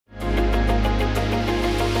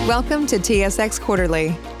Welcome to TSX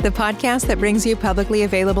Quarterly, the podcast that brings you publicly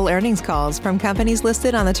available earnings calls from companies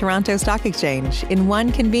listed on the Toronto Stock Exchange in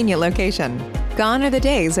one convenient location. Gone are the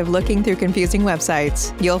days of looking through confusing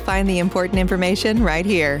websites. You'll find the important information right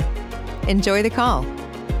here. Enjoy the call.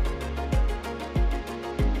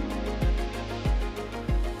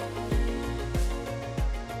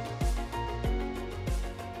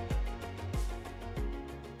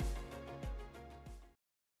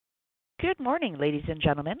 Good morning, ladies and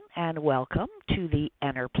gentlemen, and welcome to the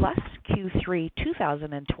Enerplus Q3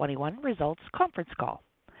 2021 Results Conference Call.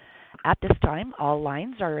 At this time, all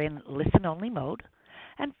lines are in listen-only mode,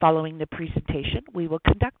 and following the presentation, we will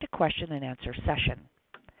conduct a question-and-answer session.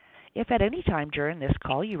 If at any time during this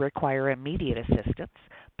call you require immediate assistance,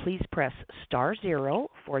 please press star 0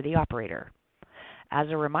 for the operator. As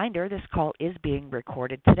a reminder, this call is being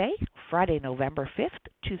recorded today, Friday, November 5th,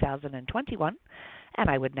 2021, and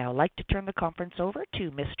I would now like to turn the conference over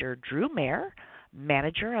to Mr. Drew Mair,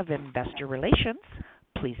 Manager of Investor Relations.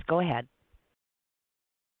 Please go ahead.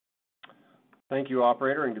 Thank you,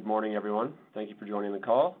 operator, and good morning, everyone. Thank you for joining the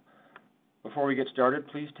call. Before we get started,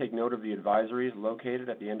 please take note of the advisories located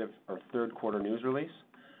at the end of our third quarter news release.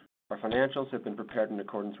 Our financials have been prepared in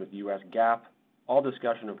accordance with U.S. GAAP. All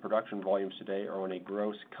discussion of production volumes today are on a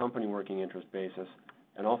gross company working interest basis,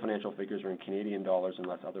 and all financial figures are in Canadian dollars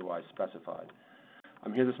unless otherwise specified.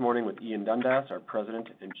 I'm here this morning with Ian Dundas, our President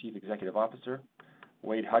and Chief Executive Officer,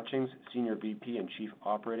 Wade Hutchings, Senior VP and Chief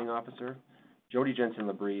Operating Officer, Jodi Jenson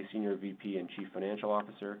Labrie, Senior VP and Chief Financial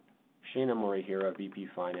Officer, Shayna Morihira, VP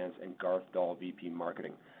Finance, and Garth Dahl, VP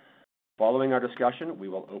Marketing. Following our discussion, we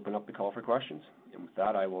will open up the call for questions. And with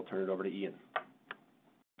that, I will turn it over to Ian.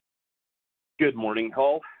 Good morning,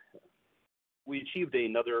 Paul. We achieved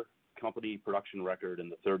another company production record in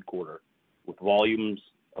the third quarter with volumes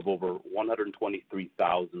of over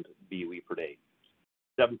 123,000 BOE per day,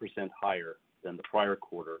 7% higher than the prior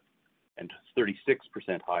quarter and 36%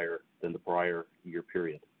 higher than the prior year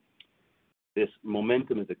period. This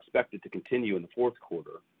momentum is expected to continue in the fourth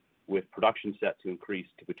quarter, with production set to increase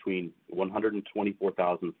to between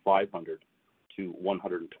 124,500 to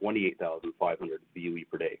 128,500 BOE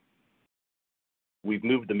per day. We've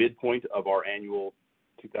moved the midpoint of our annual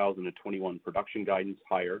 2021 production guidance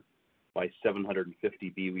higher by 750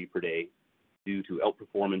 BOE per day due to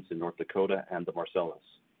outperformance in North Dakota and the Marcellus.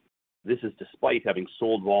 This is despite having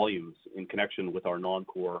sold volumes in connection with our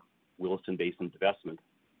non-core Williston Basin divestment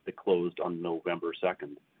that closed on November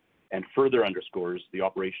 2nd, and further underscores the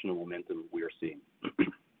operational momentum we are seeing.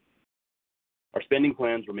 Our spending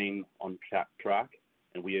plans remain on track,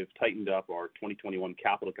 and we have tightened up our 2021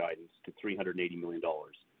 capital guidance to $380 million,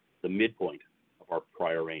 the midpoint of our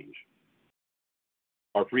prior range.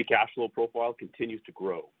 Our free cash flow profile continues to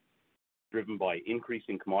grow, driven by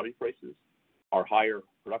increasing commodity prices, our higher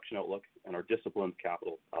production outlook, and our disciplined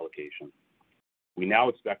capital allocation. We now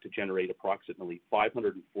expect to generate approximately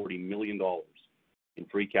 $540 million in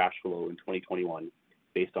free cash flow in 2021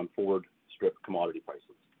 based on forward strip commodity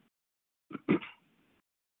prices.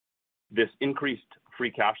 This increased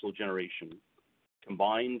free cash flow generation,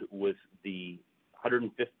 combined with the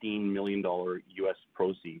 $115 million U.S.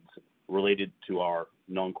 proceeds related to our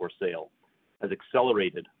non-core sale, has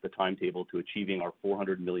accelerated the timetable to achieving our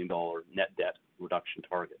 $400 million net debt reduction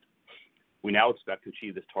target. We now expect to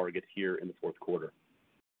achieve this target here in the fourth quarter.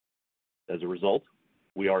 As a result,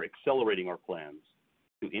 we are accelerating our plans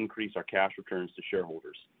to increase our cash returns to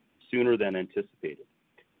shareholders sooner than anticipated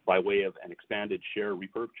by way of an expanded share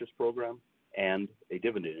repurchase program and a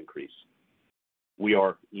dividend increase. We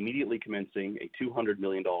are immediately commencing a $200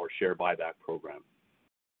 million share buyback program.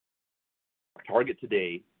 Our target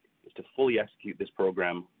today is to fully execute this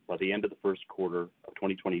program by the end of the first quarter of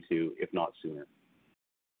 2022, if not sooner.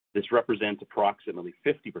 This represents approximately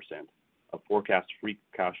 50% of forecast free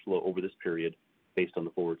cash flow over this period based on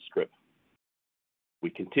the forward strip. We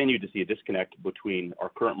continue to see a disconnect between our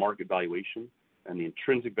current market valuation and the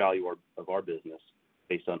intrinsic value of our business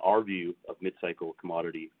based on our view of mid-cycle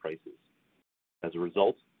commodity prices. As a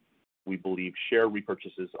result, we believe share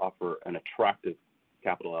repurchases offer an attractive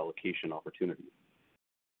capital allocation opportunity.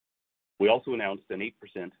 We also announced an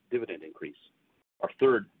 8% dividend increase, our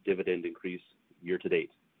third dividend increase year to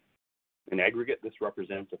date. In aggregate, this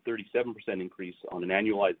represents a 37% increase on an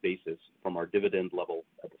annualized basis from our dividend level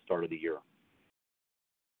at the start of the year.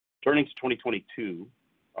 Turning to 2022,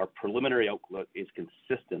 our preliminary outlook is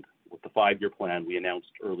consistent with the 5-year plan we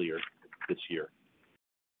announced earlier this year.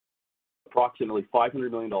 Approximately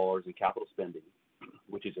 $500 million in capital spending,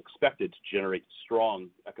 which is expected to generate strong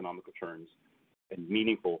economic returns and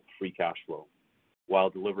meaningful free cash flow, while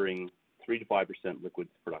delivering 3 to 5% liquids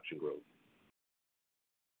production growth.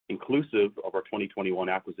 Inclusive of our 2021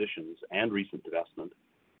 acquisitions and recent divestment,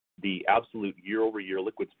 the absolute year-over-year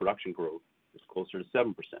liquids production growth is closer to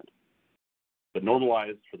 7%. But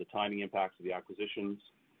normalized for the timing impacts of the acquisitions,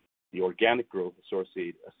 the organic growth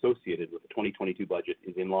associated with the 2022 budget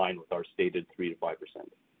is in line with our stated 3 to 5%.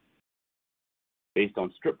 Based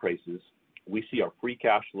on strip prices, we see our free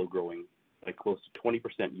cash flow growing by close to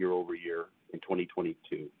 20% year over year in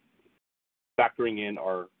 2022. Factoring in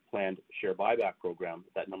our planned share buyback program,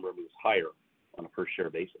 that number moves higher on a per share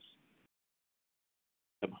basis.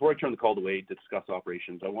 Now, before I turn the call to Wade to discuss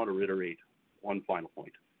operations, I want to reiterate one final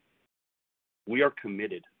point. We are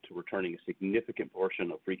committed to returning a significant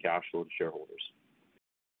portion of free cash flow to shareholders.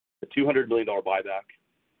 The $200 million buyback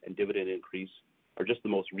and dividend increase are just the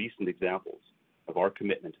most recent examples of our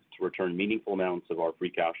commitment to return meaningful amounts of our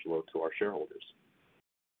free cash flow to our shareholders.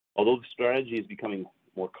 Although the strategy is becoming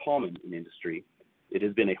more common in industry, it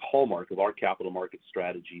has been a hallmark of our capital market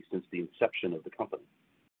strategy since the inception of the company.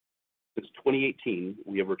 Since 2018,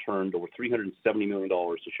 we have returned over $370 million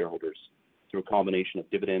to shareholders through a combination of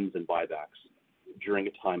dividends and buybacks during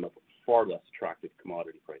a time of far less attractive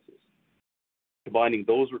commodity prices. Combining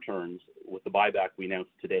those returns with the buyback we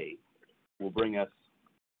announced today will bring us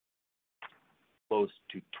close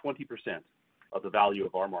to 20% of the value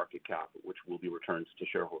of our market cap, which will be returned to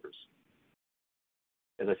shareholders.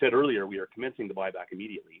 As I said earlier, we are commencing the buyback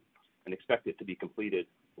immediately and expect it to be completed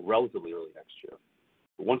relatively early next year.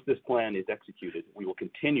 But once this plan is executed, we will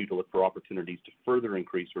continue to look for opportunities to further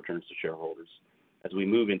increase returns to shareholders as we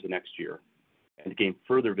move into next year and to gain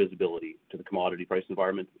further visibility to the commodity price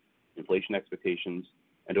environment, inflation expectations,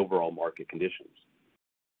 and overall market conditions.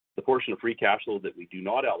 The portion of free cash flow that we do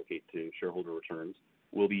not allocate to shareholder returns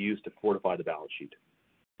will be used to fortify the balance sheet.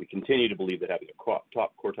 We continue to believe that having a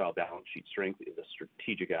top quartile balance sheet strength is a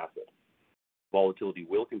strategic asset. Volatility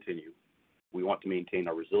will continue. We want to maintain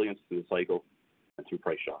our resilience through the cycle and through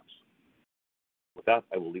price shocks. With that,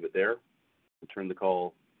 I will leave it there and turn the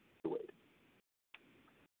call to Wade.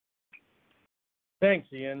 Thanks,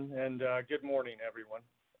 Ian, and good morning, everyone.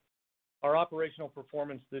 Our operational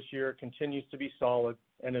performance this year continues to be solid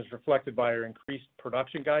and is reflected by our increased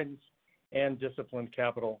production guidance and disciplined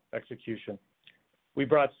capital execution. We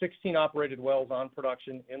brought 16 operated wells on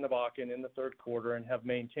production in the Bakken in the third quarter and have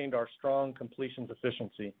maintained our strong completions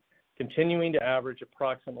efficiency, continuing to average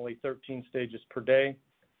approximately 13 stages per day,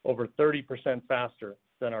 over 30% faster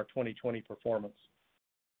than our 2020 performance.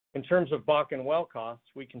 In terms of Bakken well costs,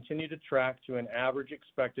 we continue to track to an average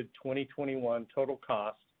expected 2021 total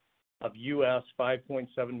cost of US $5.7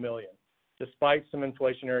 million, despite some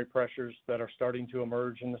inflationary pressures that are starting to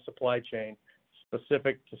emerge in the supply chain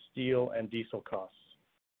specific to steel and diesel costs.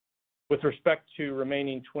 With respect to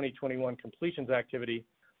remaining 2021 completions activity,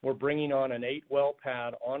 we're bringing on an 8-well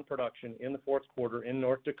pad on production in the fourth quarter in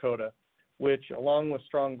North Dakota, which, along with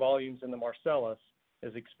strong volumes in the Marcellus,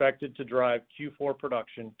 is expected to drive Q4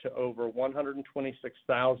 production to over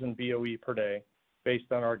 126,000 BOE per day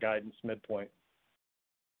based on our guidance midpoint.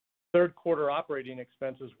 Third quarter operating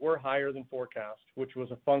expenses were higher than forecast, which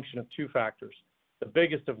was a function of two factors, the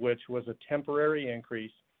biggest of which was a temporary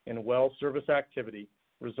increase in well service activity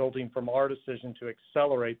resulting from our decision to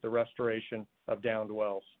accelerate the restoration of downed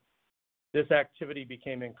wells. This activity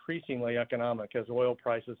became increasingly economic as oil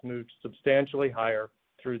prices moved substantially higher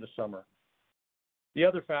through the summer. The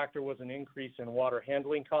other factor was an increase in water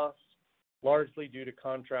handling costs, largely due to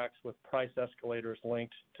contracts with price escalators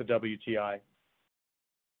linked to WTI.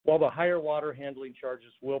 While the higher water handling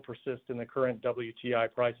charges will persist in the current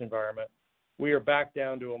WTI price environment, we are back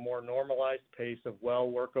down to a more normalized pace of well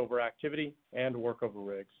workover activity and workover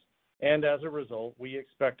rigs. And as a result, we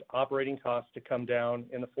expect operating costs to come down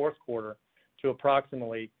in the fourth quarter to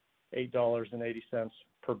approximately $8.80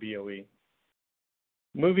 per BOE.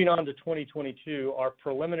 Moving on to 2022, our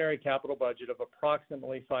preliminary capital budget of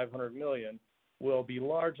approximately $500 million will be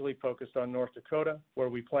largely focused on North Dakota, where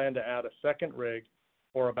we plan to add a second rig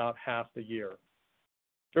for about half the year.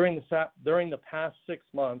 During the past 6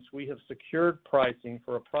 months, we have secured pricing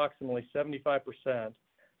for approximately 75%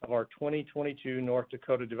 of our 2022 North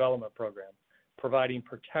Dakota development program, providing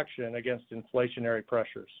protection against inflationary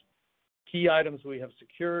pressures. Key items we have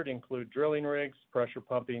secured include drilling rigs, pressure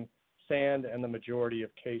pumping, sand, and the majority of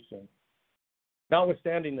casing.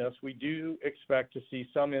 Notwithstanding this, we do expect to see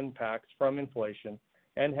some impacts from inflation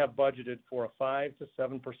and have budgeted for a 5 to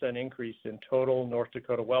 7% increase in total North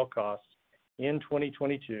Dakota well costs in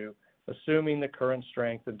 2022, assuming the current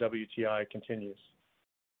strength of WTI continues.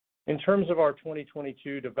 In terms of our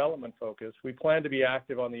 2022 development focus, we plan to be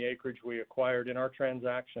active on the acreage we acquired in our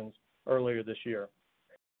transactions earlier this year.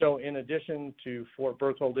 So in addition to Fort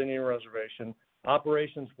Berthold Indian Reservation,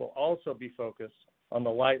 operations will also be focused on the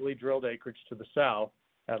lightly drilled acreage to the south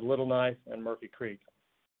at Little Knife and Murphy Creek.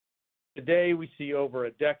 Today, we see over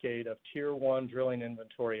a decade of Tier 1 drilling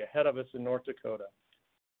inventory ahead of us in North Dakota.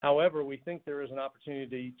 However, we think there is an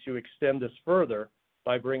opportunity to extend this further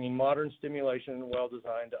by bringing modern stimulation and well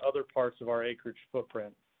design to other parts of our acreage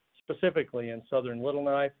footprint, specifically in southern Little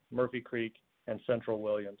Knife, Murphy Creek, and central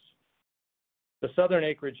Williams. The southern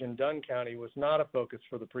acreage in Dunn County was not a focus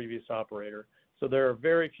for the previous operator, so there are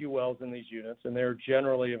very few wells in these units, and they're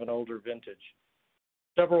generally of an older vintage.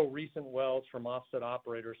 Several recent wells from offset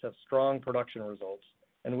operators have strong production results,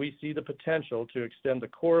 and we see the potential to extend the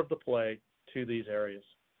core of the play to these areas.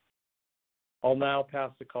 I'll now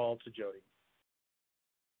pass the call to Jody.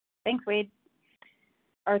 Thanks, Wade.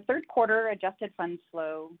 Our third quarter adjusted funds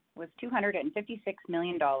flow was $256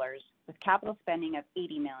 million, with capital spending of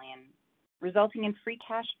 $80 million, resulting in free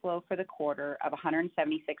cash flow for the quarter of $176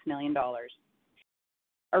 million.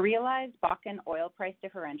 A realized Bakken oil price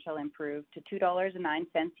differential improved to $2.09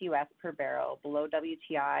 US per barrel below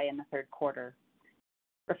WTI in the third quarter.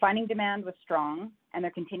 Refining demand was strong, and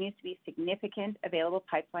there continues to be significant available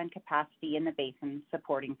pipeline capacity in the basin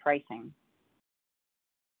supporting pricing.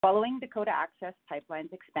 Following Dakota Access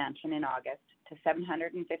Pipeline's expansion in August to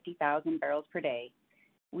 750,000 barrels per day,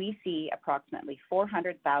 we see approximately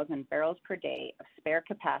 400,000 barrels per day of spare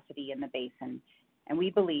capacity in the basin, and we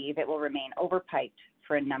believe it will remain overpiped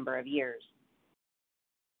for a number of years.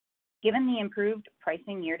 Given the improved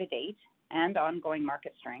pricing year to date and ongoing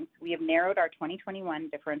market strength, we have narrowed our 2021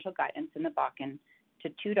 differential guidance in the Bakken to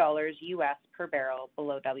 $2 US per barrel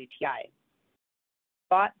below WTI.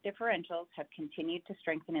 Spot differentials have continued to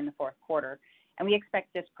strengthen in the fourth quarter, and we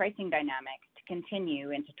expect this pricing dynamic to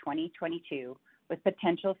continue into 2022 with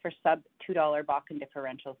potential for sub-$2 Bakken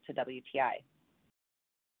differentials to WTI.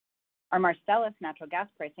 Our Marcellus natural gas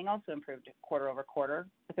pricing also improved quarter over quarter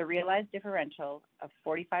with a realized differential of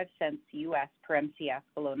 45 cents US per MCF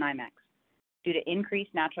below NYMEX due to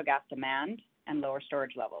increased natural gas demand and lower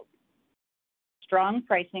storage levels. Strong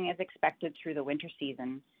pricing is expected through the winter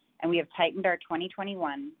season, and we have tightened our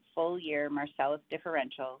 2021 full-year Marcellus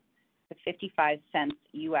differential to 55 cents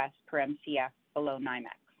US per MCF below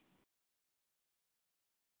NYMEX.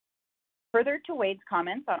 Further to Wade's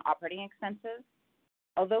comments on operating expenses,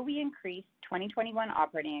 although we increased 2021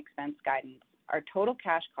 operating expense guidance, our total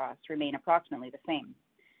cash costs remain approximately the same.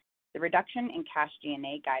 The reduction in cash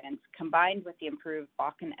G&A guidance, combined with the improved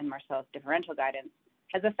Bakken and Marcellus differential guidance,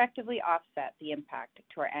 has effectively offset the impact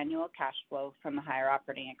to our annual cash flow from the higher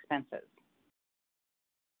operating expenses.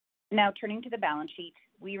 Now, turning to the balance sheet,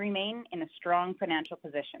 we remain in a strong financial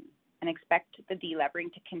position and expect the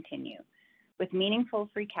delevering to continue, with meaningful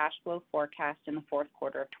free cash flow forecast in the fourth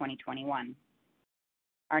quarter of 2021.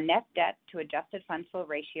 Our net debt to adjusted funds flow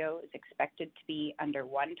ratio is expected to be under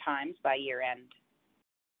 1 times by year end.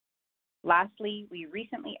 Lastly, we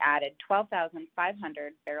recently added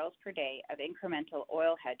 12,500 barrels per day of incremental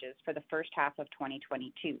oil hedges for the first half of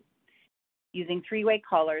 2022, using three-way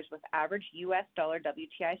collars with average US dollar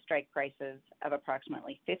WTI strike prices of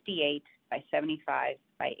approximately 58 by 75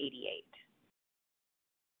 by 88.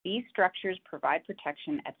 These structures provide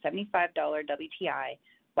protection at $75 WTI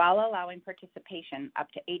while allowing participation up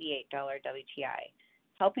to $88 WTI,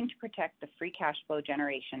 helping to protect the free cash flow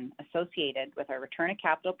generation associated with our return of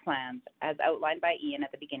capital plans as outlined by Ian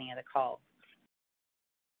at the beginning of the call.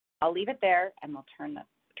 I'll leave it there and we'll turn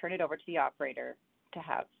it over to the operator to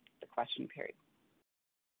have the question period.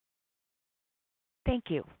 Thank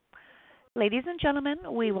you. Ladies and gentlemen,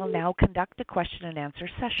 we will now conduct a question and answer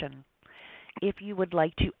session. If you would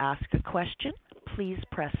like to ask a question, please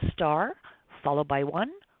press star followed by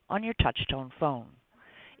 1 on your touch-tone phone.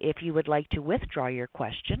 If you would like to withdraw your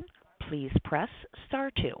question, please press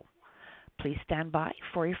star 2. Please stand by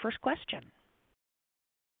for your first question.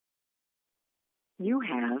 You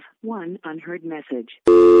have one unheard message.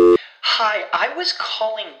 Hi, I was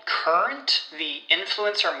calling Current, the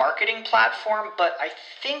influencer marketing platform, but I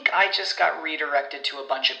think I just got redirected to a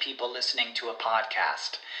bunch of people listening to a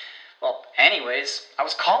podcast. Well, anyways, I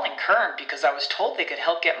was calling Current because I was told they could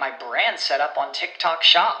help get my brand set up on TikTok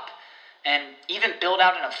Shop and even build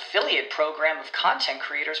out an affiliate program of content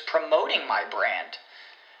creators promoting my brand.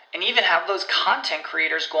 And even have those content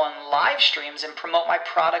creators go on live streams and promote my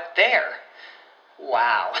product there.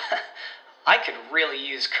 Wow, I could really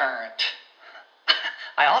use Current.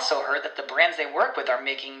 I also heard that the brands they work with are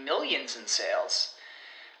making millions in sales.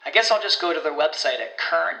 I guess I'll just go to their website at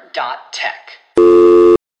current.tech.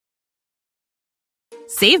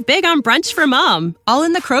 Save big on brunch for mom, all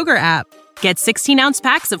in the Kroger app. Get 16-ounce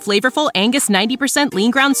packs of flavorful Angus 90% lean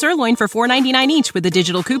ground sirloin for $4.99 each with a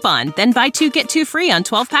digital coupon. Then buy 2, get 2 free on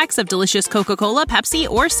 12 packs of delicious Coca-Cola, Pepsi,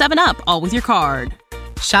 or 7-Up, all with your card.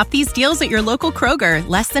 Shop these deals at your local Kroger,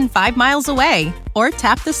 less than 5 miles away. Or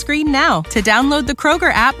tap the screen now to download the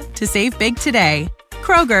Kroger app to save big today.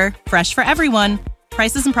 Kroger, fresh for everyone.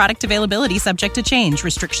 Prices and product availability subject to change.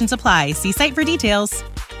 Restrictions apply. See site for details.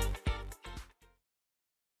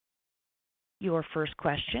 Your first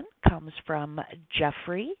question comes from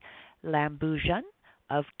Jeffrey Lambujan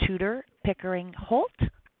of Tudor, Pickering, Holt.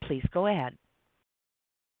 Please go ahead.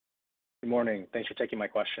 Good morning. Thanks for taking my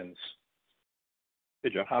questions.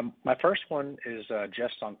 Hey, Jeff. My first one is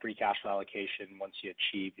just on free cash flow allocation once you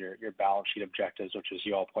achieve your balance sheet objectives, which, as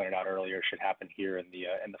you all pointed out earlier, should happen here in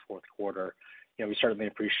the fourth quarter. You know, we certainly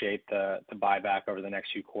appreciate the buyback over the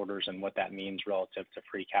next few quarters and what that means relative to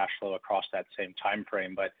free cash flow across that same time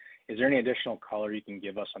frame. But is there any additional color you can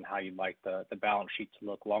give us on how you'd like the balance sheet to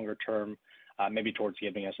look longer term, maybe towards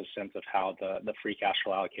giving us a sense of how the free cash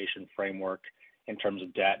flow allocation framework in terms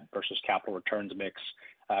of debt versus capital returns mix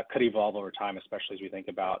could evolve over time, especially as we think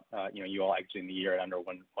about you all exiting the year at under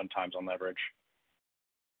one times on leverage?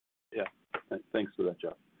 Yeah, thanks for that,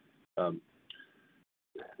 Jeff.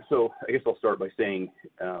 So I guess I'll start by saying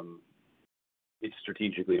it's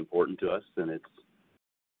strategically important to us, and it's,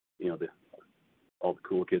 all the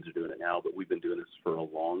cool kids are doing it now, but we've been doing this for a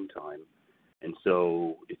long time, and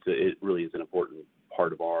so it really is an important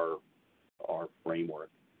part of our framework.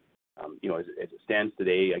 As it stands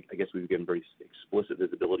today, I guess we've given very explicit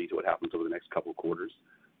visibility to what happens over the next couple of quarters,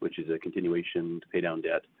 which is a continuation to pay down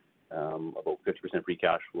debt, about 50% free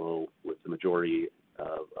cash flow, with the majority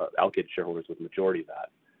allocated shareholders, with the majority of that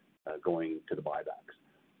going to the buybacks.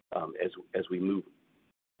 As we move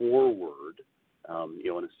forward,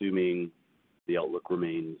 and assuming the outlook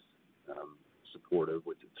remains supportive,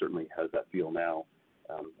 which it certainly has that feel now,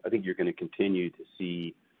 I think you're going to continue to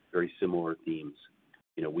see very similar themes.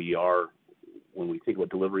 When we think about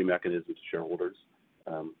delivery mechanisms to shareholders,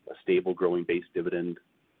 a stable, growing base dividend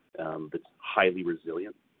that's highly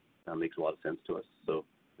resilient makes a lot of sense to us. So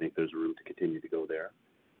I think there's room to continue to go there.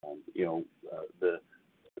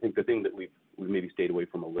 I think the thing that we've maybe stayed away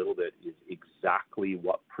from a little bit is exactly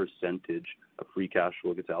what percentage of free cash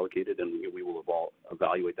flow gets allocated, and we will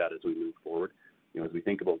evaluate that as we move forward. As we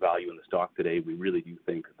think about value in the stock today, we really do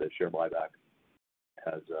think that share buyback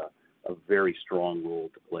has a very strong role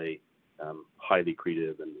to play, highly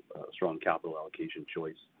creative and strong capital allocation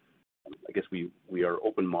choice. I guess we are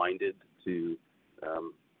open-minded to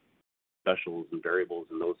specials and variables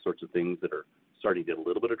and those sorts of things that are starting to get a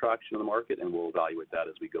little bit of traction in the market, and we'll evaluate that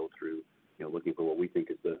as we go through, looking for what we think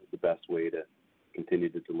is the best way to continue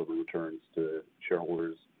to deliver returns to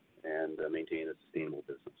shareholders and maintain a sustainable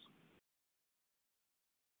business.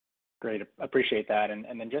 Great. Appreciate that.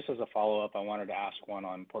 And then just as a follow-up, I wanted to ask one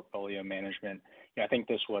on portfolio management. I think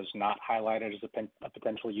this was not highlighted as a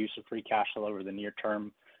potential use of free cash flow over the near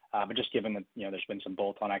term, but just given that, there's been some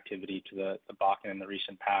bolt-on activity to the Bakken in the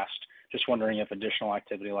recent past, just wondering if additional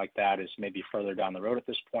activity like that is maybe further down the road at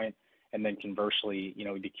this point. And then conversely,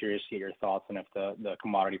 we'd be curious to get your thoughts on if the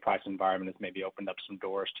commodity price environment has maybe opened up some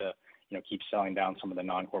doors to, keep selling down some of the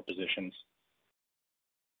non-core positions.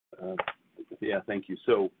 Yeah, thank you.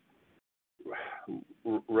 So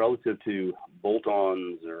relative to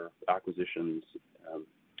bolt-ons or acquisitions,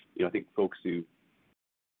 I think folks who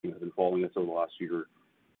have been following us over the last year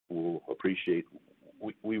will appreciate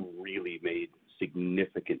we really made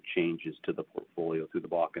significant changes to the portfolio through the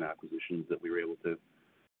Bakken acquisitions that we were able to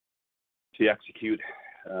execute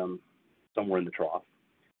somewhere in the trough.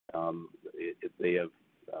 They have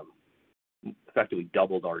effectively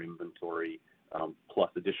doubled our inventory, plus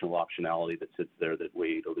additional optionality that sits there that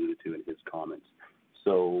Wade alluded to in his comments.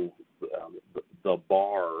 So the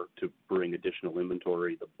bar to bring additional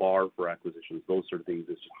inventory, the bar for acquisitions, those sort of things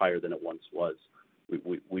is higher than it once was.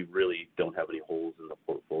 We really don't have any holes in the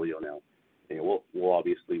portfolio now. We'll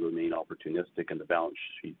obviously remain opportunistic, and the balance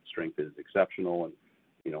sheet strength is exceptional. And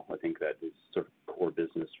I think that is sort of core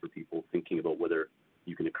business for people thinking about whether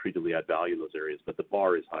you can accretively add value in those areas. But the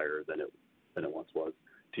bar is higher than it once was.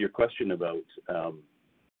 To your question about,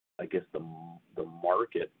 I guess the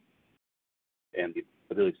market and the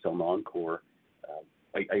ability to sell non-core,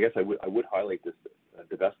 I guess I would highlight this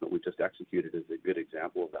divestment we just executed as a good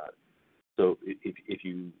example of that. So if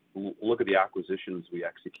you look at the acquisitions we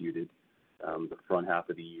executed the front half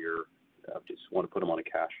of the year, just want to put them on a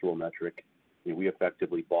cash flow metric, we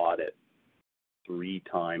effectively bought it 3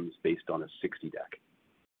 times based on a 60 deck.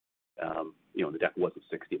 The deck wasn't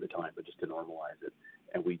 60 at the time, but just to normalize it.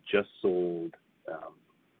 And we just sold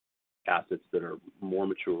assets that are more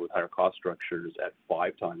mature with higher cost structures at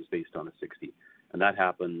 5 times based on a 60. And that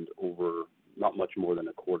happened over not much more than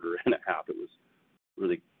a quarter and a half. It was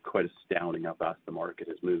really quite astounding how fast the market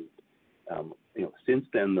has moved. Since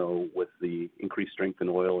then, though, with the increased strength in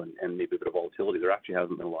oil and maybe a bit of volatility, there actually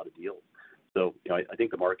hasn't been a lot of deals. So I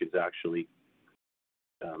think the market is actually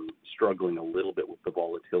struggling a little bit with the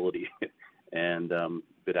volatility and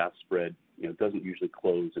bid-ask spread. Doesn't usually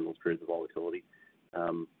close in those periods of volatility.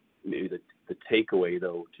 Maybe the takeaway,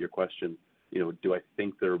 though, to your question, do I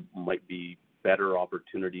think there might be better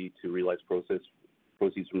opportunity to realize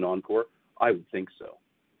proceeds from non-core? I would think so.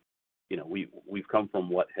 We've come from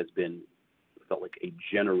what has felt like a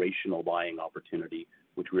generational buying opportunity,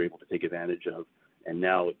 which we were able to take advantage of, and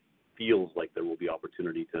now it feels like there will be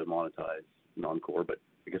opportunity to monetize non-core, but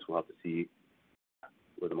I guess we'll have to see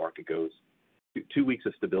where the market goes. 2 weeks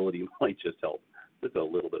of stability might just help. Just a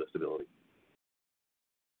little bit of stability.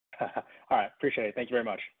 All right, appreciate it. Thank you very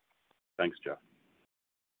much. Thanks, Jeff.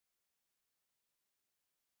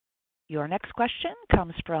 Your next question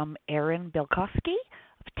comes from Aaron Bilkoski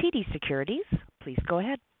of TD Securities. Please go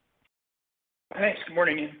ahead. Thanks. Good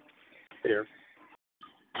morning, Ian. Hey, Aaron.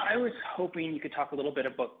 I was hoping you could talk a little bit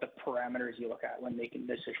about the parameters you look at when making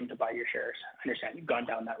the decision to buy your shares. I understand you've gone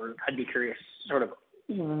down that route. I'd be curious sort of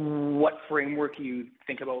what framework you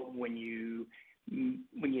think about when you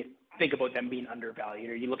think about them being undervalued.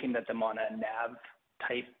 Are you looking at them on a NAV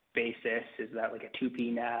type basis? Is that like a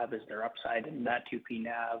 2P NAV? Is there upside in that 2P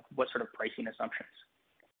NAV? What sort of pricing assumptions?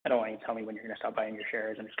 I don't want you to tell me when you're going to stop buying your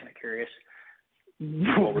shares. I'm just kind of curious.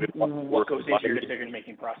 What goes into your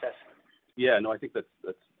decision-making process? Yeah, no, I think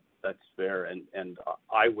that's fair, and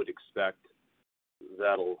I would expect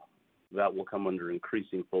that will come under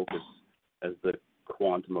increasing focus as the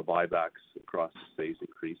quantum of buybacks across the space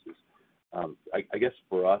increases. I guess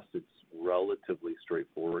for us, it's relatively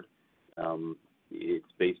straightforward. It's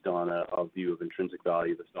based on a view of intrinsic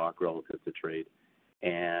value of the stock relative to trade,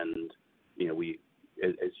 and we,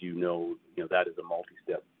 as you know, that is a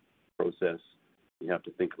multi-step process. You have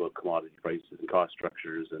to think about commodity prices and cost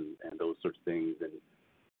structures and those sorts of things, and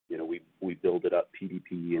we build it up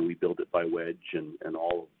PDP and we build it by wedge and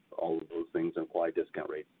all of those things and apply discount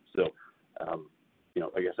rates. So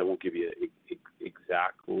I guess I won't give you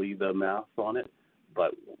exactly the math on it,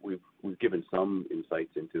 but we've given some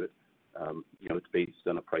insights into it. It's based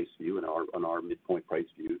on a price view and on our midpoint price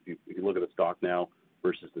view. If you look at the stock now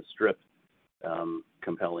versus the strip,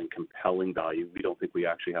 compelling value. We don't think we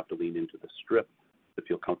actually have to lean into the strip to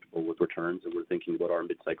feel comfortable with returns, and we're thinking about our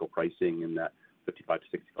mid-cycle pricing in that $55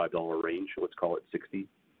 to $65 range. Let's call it 60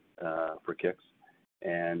 for kicks,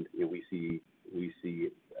 and we see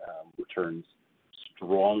returns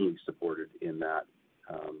strongly supported in that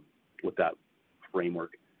with that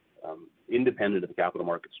framework, independent of the capital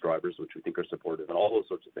markets drivers, which we think are supportive, and all those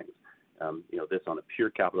sorts of things. This on a pure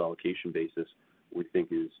capital allocation basis, we think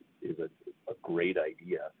is a great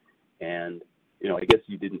idea. And I guess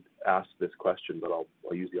you didn't ask this question, but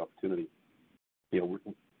I'll use the opportunity.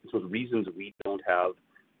 So the reasons we don't have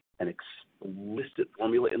an explicit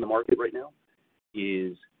formula in the market right now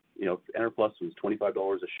is, if Enerplus was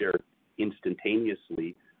 $25 a share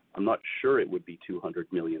instantaneously, I'm not sure it would be $200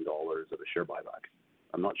 million of a share buyback.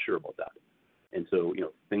 I'm not sure about that. And so,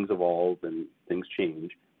 things evolve and things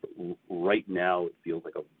change. But right now, it feels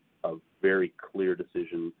like a very clear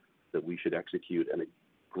decision that we should execute an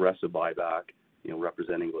aggressive buyback,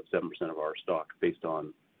 representing about 7% of our stock based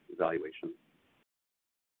on valuation.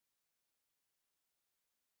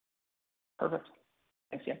 Perfect.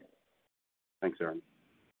 Thanks, Ian. Thanks, Aaron.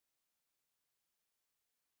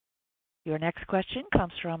 Your next question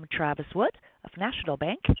comes from Travis Wood of National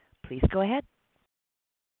Bank. Please go ahead.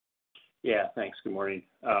 Yeah, thanks. Good morning.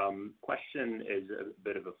 Question is a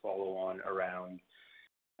bit of a follow-on around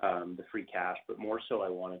the free cash, but more so I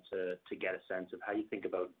wanted to get a sense of how you think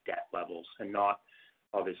about debt levels, and not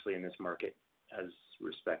obviously in this market as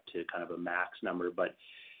respect to kind of a max number, but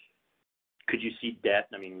could you see debt?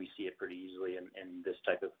 I mean, we see it pretty easily in this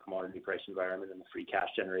type of commodity price environment, and the free cash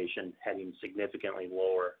generation heading significantly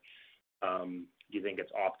lower. Do you think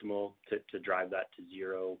it's optimal to drive that to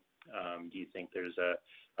zero? Do you think there's a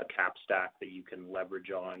cap stack that you can leverage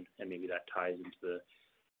on, and maybe that ties into the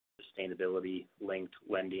sustainability-linked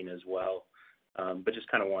lending as well? But just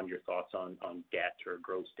kind of wanted your thoughts on debt or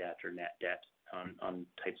gross debt or net debt on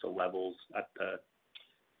types of levels at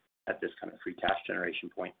this kind of free cash generation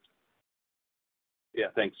point. Yeah,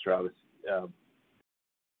 thanks, Travis.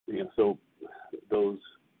 So those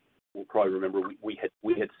will probably remember we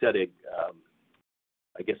had set a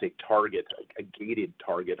target, a gated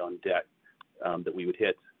target on debt that we would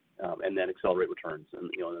hit and then accelerate returns. And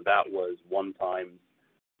that was 1 time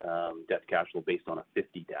debt to cash flow based on a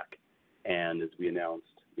 50 deck. And as we announced,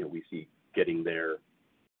 we see getting there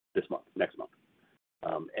next month.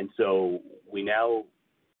 And so we now,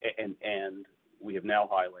 and we have now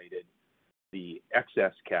highlighted the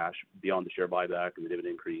excess cash beyond the share buyback and the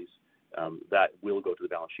dividend increase that will go to the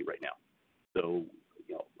balance sheet right now. So,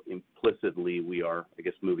 implicitly, we are, I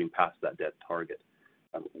guess, moving past that debt target.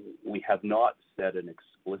 We have not set an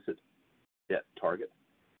explicit debt target.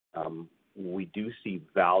 We do see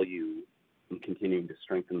value in continuing to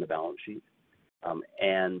strengthen the balance sheet.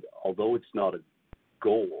 And although it's not a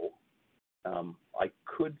goal, I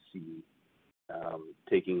could see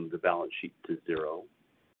taking the balance sheet to zero.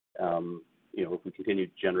 If we continue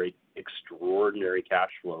to generate extraordinary cash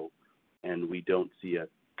flow and we don't see a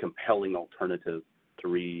compelling alternative to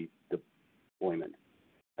redeployment.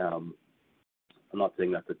 I'm not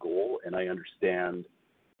saying that's a goal, and I understand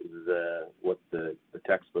what the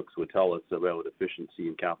textbooks would tell us about efficiency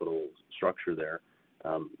and capital structure there.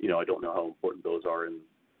 I don't know how important those are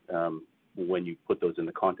when you put those in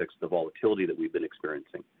the context of the volatility that we've been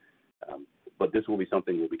experiencing. But this will be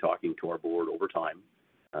something we'll be talking to our board over time.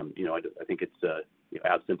 I think it's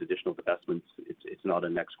absent additional divestments, it's not a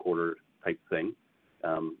next quarter type thing.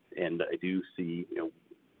 And I do see,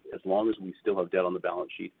 as long as we still have debt on the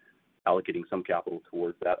balance sheet, allocating some capital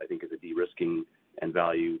towards that, I think, is a de-risking and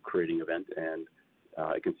value-creating event. And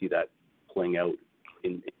I can see that playing out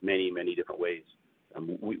in many, many different ways.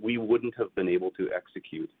 We wouldn't have been able to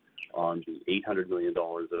execute on the $800 million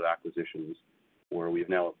of acquisitions, where we've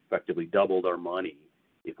now effectively doubled our money,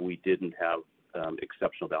 if we didn't have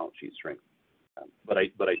exceptional balance sheet strength. But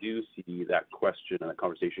I do see that question and that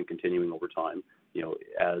conversation continuing over time.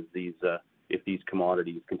 As if these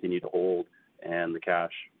commodities continue to hold and the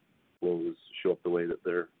cash flows show up the way that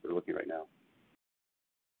they're looking right now.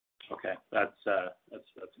 Okay, that's a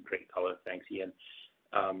great color. Thanks, Ian.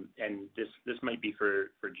 And this might be for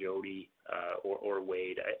Jody or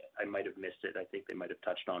Wade. I might have missed it. I think they might have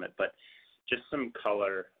touched on it, but just some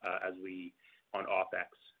color on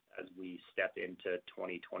OpEx as we step into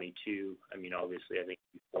 2022. I mean, obviously, I think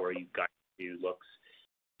before you got to looks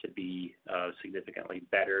to be significantly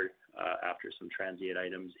better after some transient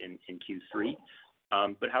items in Q3.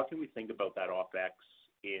 But how can we think about that OpEx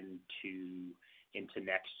into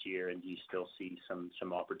next year, and do you still see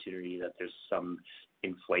some opportunity that there's some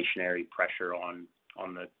inflationary pressure on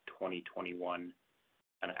the 2021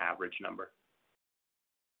 kind of average number?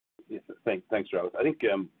 Yes, thanks, Travis. I think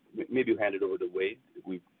maybe we'll hand it over to Wade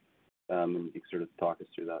if and you can sort of talk us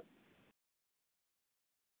through that.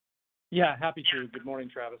 Yeah, happy to. Good morning,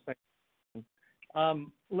 Travis. Thanks.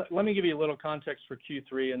 Let me give you a little context for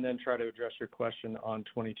Q3 and then try to address your question on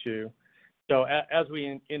 22. So as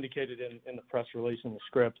we indicated in the press release and the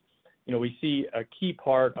script, we see a key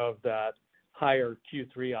part of that higher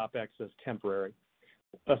Q3 OpEx as temporary.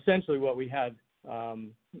 Essentially, what we had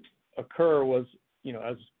occur was,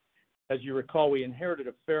 as you recall, we inherited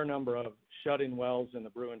a fair number of shut-in wells in the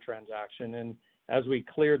Bruin transaction, and as we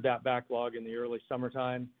cleared that backlog in the early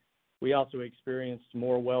summertime, we also experienced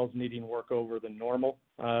more wells needing workover than normal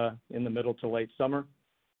in the middle to late summer.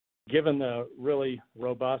 Given the really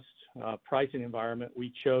robust pricing environment,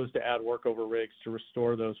 we chose to add workover rigs to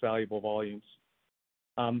restore those valuable volumes.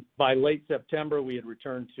 By late September, we had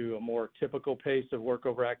returned to a more typical pace of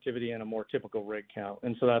workover activity and a more typical rig count,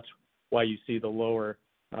 and so that's why you see the lower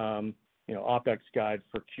OpEx guide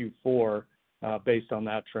for Q4 based on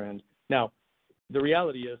that trend. Now, the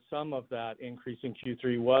reality is some of that increase in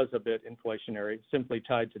Q3 was a bit inflationary, simply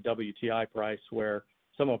tied to WTI price, where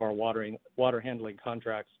some of our water handling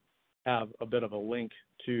contracts have a bit of a link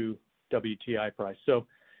to WTI price. So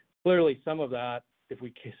clearly some of that, if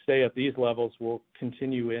we stay at these levels, will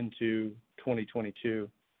continue into 2022.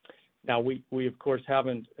 Now, we of course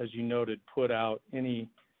haven't, as you noted, put out any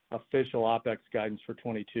official OpEx guidance for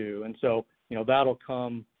 22, and so that'll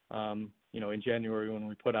come in January when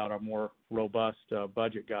we put out our more robust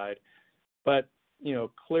budget guide. But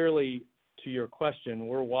clearly, to your question,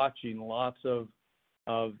 we're watching lots of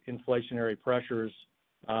inflationary pressures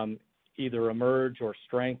either emerge or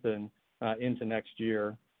strengthen into next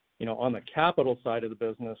year. On the capital side of the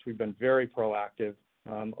business, we've been very proactive.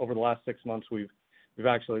 Over the last 6 months, we've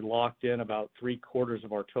actually locked in about 3/4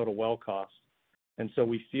 of our total well costs, and so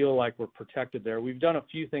we feel like we're protected there. We've done a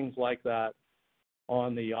few things like that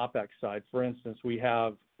on the OpEx side. For instance, we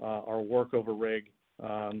have our workover rig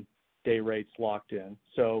day rates locked in.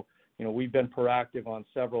 So, we've been proactive on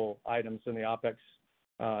several items in the OpEx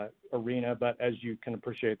arena, but as you can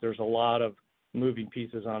appreciate, there's a lot of moving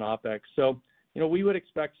pieces on OpEx. So we would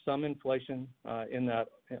expect some inflation in that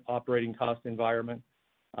operating cost environment.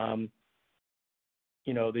 The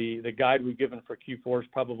guide we've given for Q4 is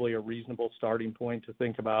probably a reasonable starting point to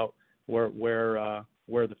think about where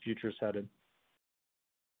the future's headed.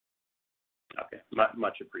 Okay,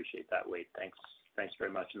 much appreciate that, Wade. Thanks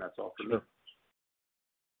very much, and that's all for me.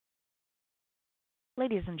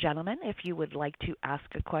 Ladies and gentlemen, if you would like to ask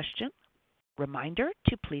a question, reminder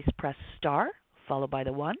to please press star followed by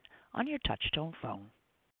the 1 on your touch-tone phone.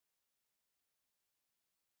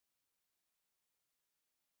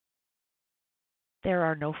 There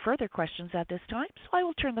are no further questions at this time, so I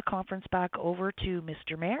will turn the conference back over to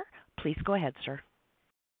Mr. Mayor. Please go ahead, sir.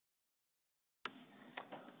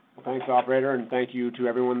 Well, thanks, operator, and thank you to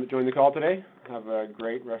everyone that joined the call today. Have a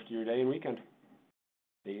great rest of your day and weekend.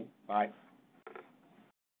 See you. Bye.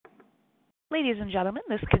 Ladies and gentlemen,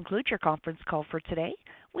 this concludes your conference call for today.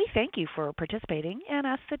 We thank you for participating and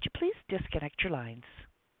ask that you please disconnect your lines.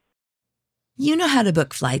 You know how to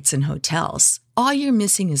book flights and hotels. All you're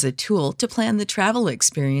missing is a tool to plan the travel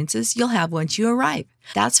experiences you'll have once you arrive.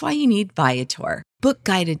 That's why you need Viator. Book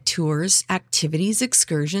guided tours, activities,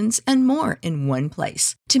 excursions, and more in one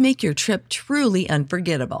place to make your trip truly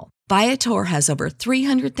unforgettable. Viator has over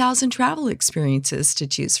 300,000 travel experiences to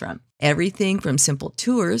choose from. Everything from simple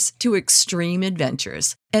tours to extreme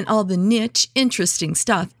adventures and all the niche, interesting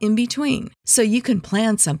stuff in between. So you can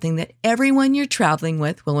plan something that everyone you're traveling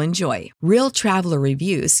with will enjoy. Real traveler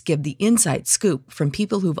reviews give the inside scoop from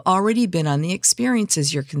people who've already been on the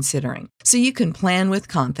experiences you're considering. So you can plan with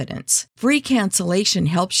confidence. Free cancellation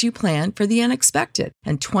helps you plan for the unexpected.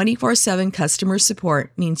 And 24/7 customer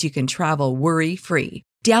support means you can travel worry-free.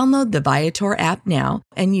 Download the Viator app now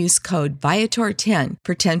and use code Viator10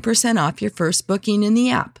 for 10% off your first booking in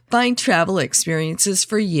the app. Find travel experiences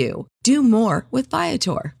for you. Do more with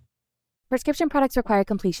Viator. Prescription products require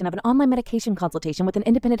completion of an online medication consultation with an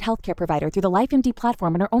independent healthcare provider through the LifeMD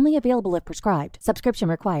platform and are only available if prescribed. Subscription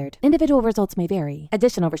required. Individual results may vary.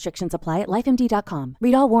 Additional restrictions apply at lifemd.com.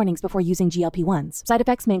 Read all warnings before using GLP-1s. Side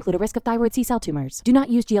effects may include a risk of thyroid C-cell tumors. Do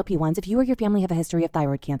not use GLP-1s if you or your family have a history of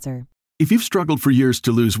thyroid cancer. If you've struggled for years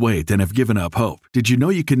to lose weight and have given up hope, did you know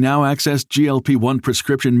you can now access GLP-1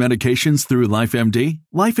 prescription medications through LifeMD?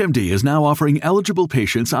 LifeMD is now offering eligible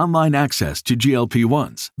patients online access to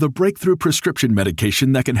GLP-1s, the breakthrough prescription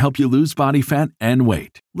medication that can help you lose body fat and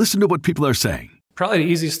weight. Listen to what people are saying. Probably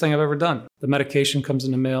the easiest thing I've ever done. The medication comes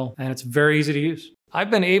in the mail, and it's very easy to use.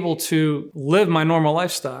 I've been able to live my normal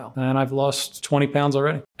lifestyle, and I've lost 20 pounds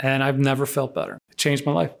already, and I've never felt better. It changed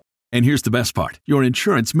my life. And here's the best part. Your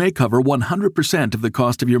insurance may cover 100% of the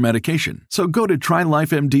cost of your medication. So go to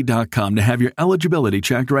TryLifeMD.com to have your eligibility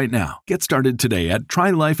checked right now. Get started today at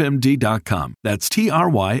TryLifeMD.com. That's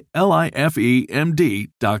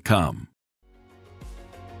TryLifeMD.com.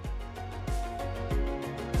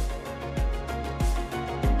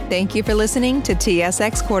 Thank you for listening to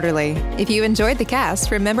TSX Quarterly. If you enjoyed the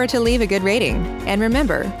cast, remember to leave a good rating. And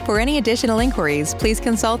remember, for any additional inquiries, please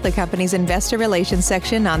consult the company's investor relations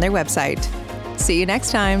section on their website. See you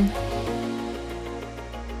next time.